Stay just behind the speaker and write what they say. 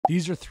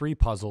These are 3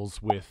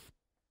 puzzles with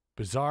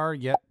bizarre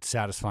yet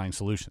satisfying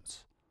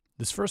solutions.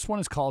 This first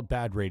one is called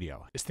Bad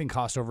Radio. This thing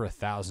costs over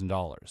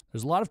 $1,000.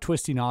 There's a lot of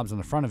twisty knobs on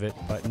the front of it,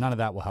 but none of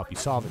that will help you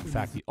solve it. In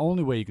fact, the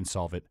only way you can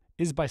solve it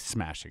is by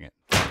smashing it.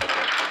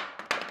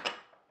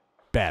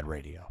 Bad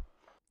Radio.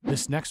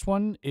 This next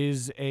one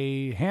is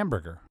a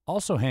hamburger,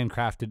 also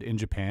handcrafted in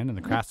Japan, and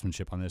the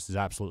craftsmanship on this is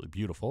absolutely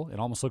beautiful. It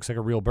almost looks like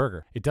a real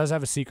burger. It does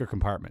have a secret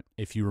compartment.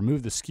 If you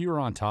remove the skewer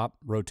on top,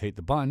 rotate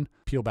the bun,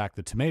 peel back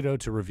the tomato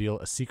to reveal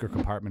a secret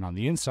compartment on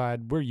the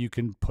inside where you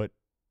can put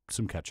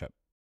some ketchup.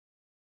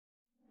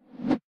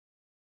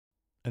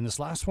 And this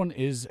last one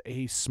is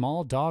a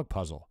small dog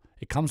puzzle.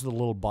 It comes with a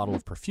little bottle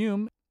of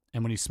perfume,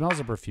 and when he smells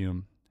the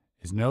perfume,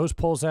 his nose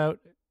pulls out,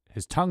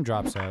 his tongue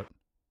drops out,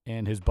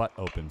 and his butt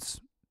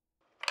opens.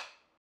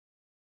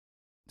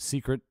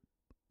 Secret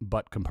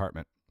butt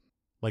compartment.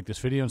 Like this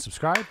video and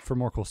subscribe for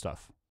more cool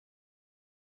stuff.